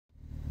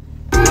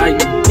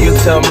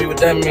tell me what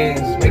that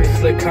means. Make a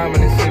slick comment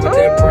and see what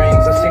that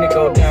brings. I seen it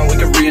go down, we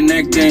can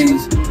reenact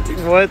things.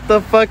 What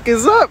the fuck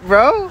is up,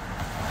 bro?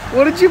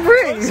 What did you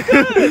bring?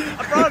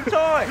 I brought a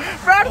toy.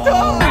 Brought a toy.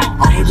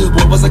 I heard this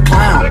boy was a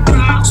clown.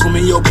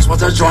 Swimming your bitch, watch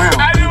her drown.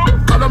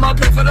 Cut on my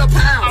pay for the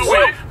pounds.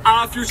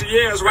 Our future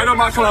years, right on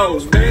my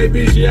clothes.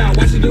 Baby, yeah,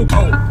 watch you do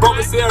coke.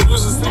 Broken cell,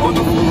 used to sleep.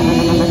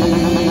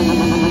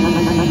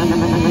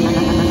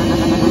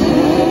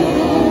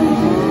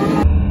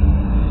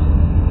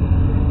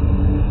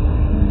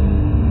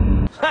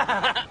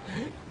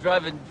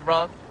 Driving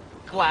drunk.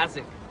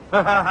 Classic.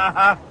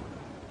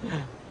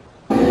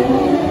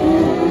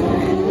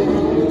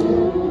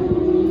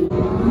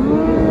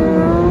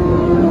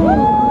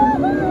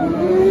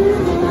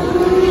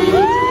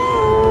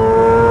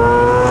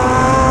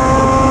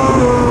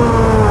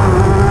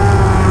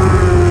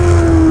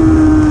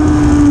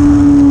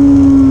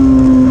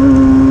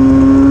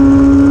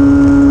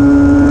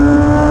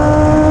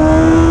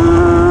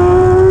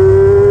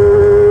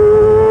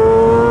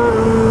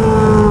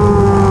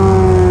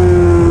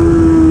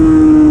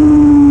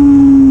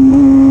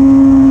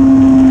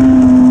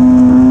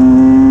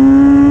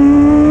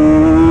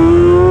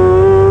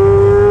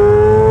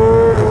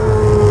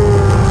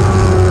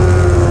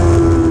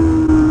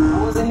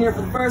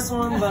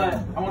 But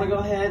I want to go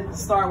ahead and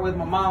start with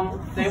my mom.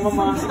 Thank my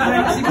mom. She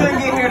couldn't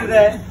get here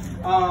today.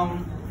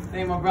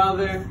 Thank my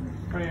brother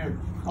for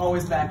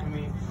always backing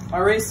me.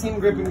 Our race team,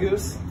 Grip and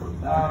Goose.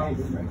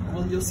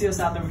 You'll see us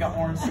out there. We got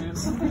orange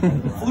suits.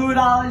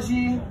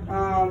 Fluidology,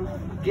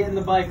 getting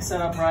the bike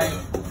set up right,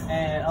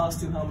 and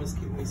LS2 helmets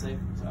keeping me safe.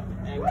 So,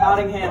 and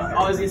Cottingham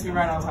always gets me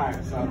right on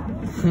time. So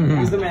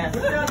he's the man.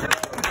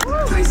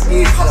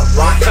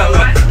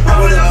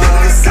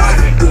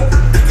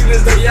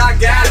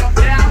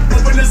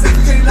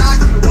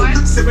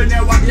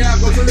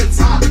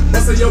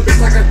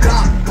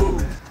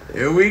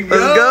 Here we go.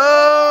 Let's go.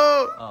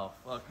 Oh,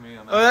 fuck me.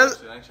 I'm out of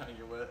shit. I ain't trying to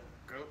get wet.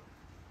 Go.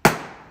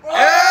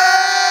 Hey!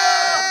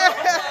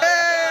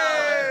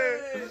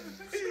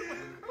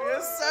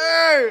 Yes,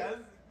 sir.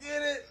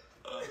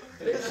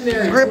 Let's get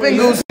it. Grip and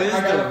Goose.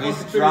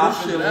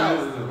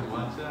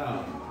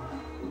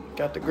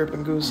 Got the Grip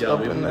and Goose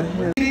up in the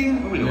head. You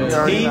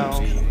already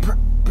know.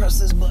 Press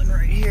this button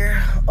right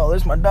here. Oh,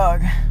 there's my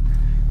dog.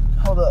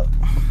 Hold up.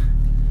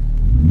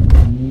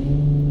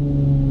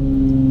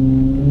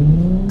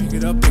 Pick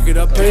it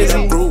up,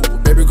 groove.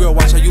 Baby girl,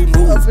 watch how you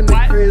move. I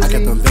got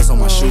them vests on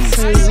my shoes.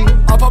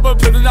 I'll pop up,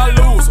 put it, I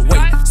lose.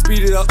 Wait,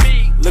 speed it up.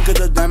 Look at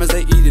the diamonds,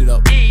 they eat it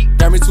up.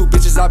 Got me 2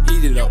 bitches, I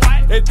eat it up.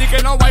 They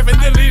thinking I'm wife and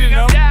deleting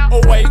them.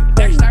 Oh wait,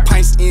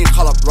 pints in,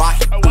 call up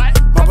rocket. My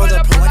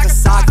brother pull like a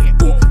socket.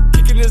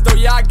 Kicking this door,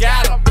 yeah, I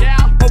got him.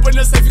 Open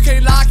the safe, you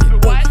can't lock it.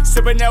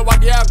 Sipping that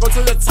walk, yeah, go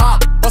to the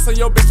top. Bustin'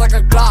 your bitch like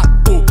a Glock.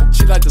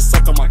 She like to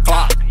suck on my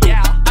clock.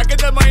 I get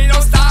the money,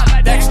 don't stop.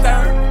 Dexter. You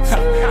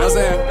know what I'm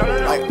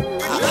saying? Like,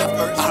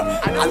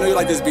 I know you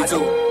like this beat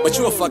too, but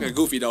you a fucking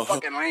goofy though.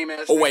 Fucking lame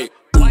ass. Oh wait,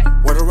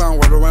 word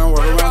around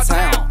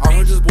town. I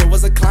heard this boy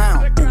was a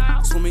clown.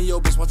 Swimming your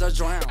bitch, watch her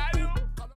drown.